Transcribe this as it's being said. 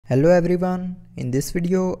Hello everyone, in this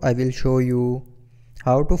video I will show you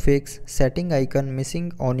how to fix setting icon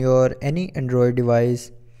missing on your any Android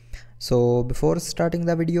device. So before starting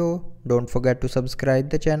the video, don't forget to subscribe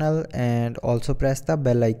the channel and also press the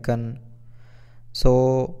bell icon.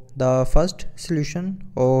 So the first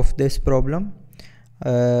solution of this problem,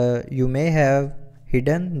 you may have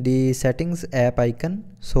hidden the settings app icon.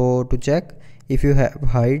 So to check if you have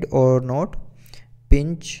hide or not,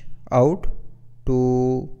 pinch out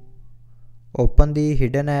to open the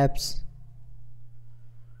hidden apps.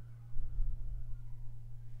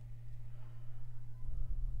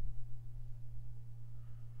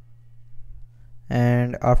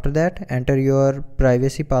 And after that, enter your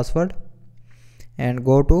privacy password and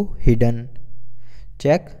go to hidden.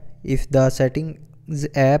 Check if the settings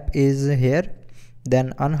app is here,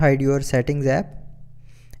 then unhide your settings app.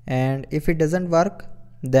 And if it doesn't work,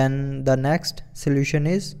 then the next solution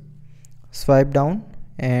is swipe down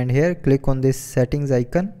and here click on this settings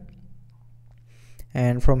icon,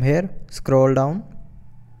 and from here scroll down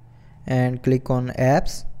and click on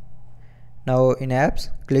apps. Now in apps,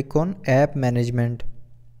 click on app management.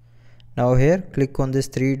 Now here click on this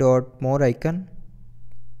three dot more icon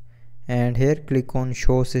and here click on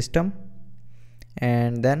show system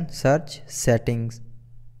and then search settings.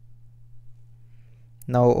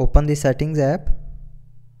 Now open the settings app.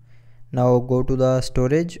 Now go to the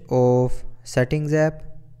storage of settings app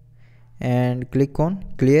and click on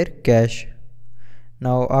clear cache.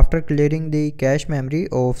 Now after clearing the cache memory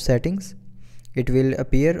of settings, it will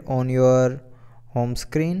appear on your home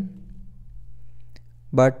screen.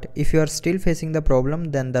 But if you are still facing the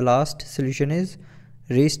problem, then the last solution is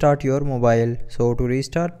restart your mobile. So to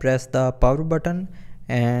restart, press the power button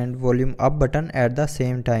and volume up button at the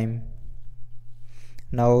same time.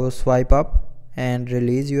 Now swipe up and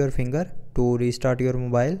release your finger to restart your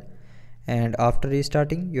mobile, and after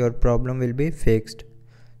restarting your problem will be fixed.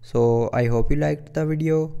 So I hope you liked the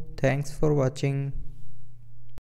video. Thanks for watching.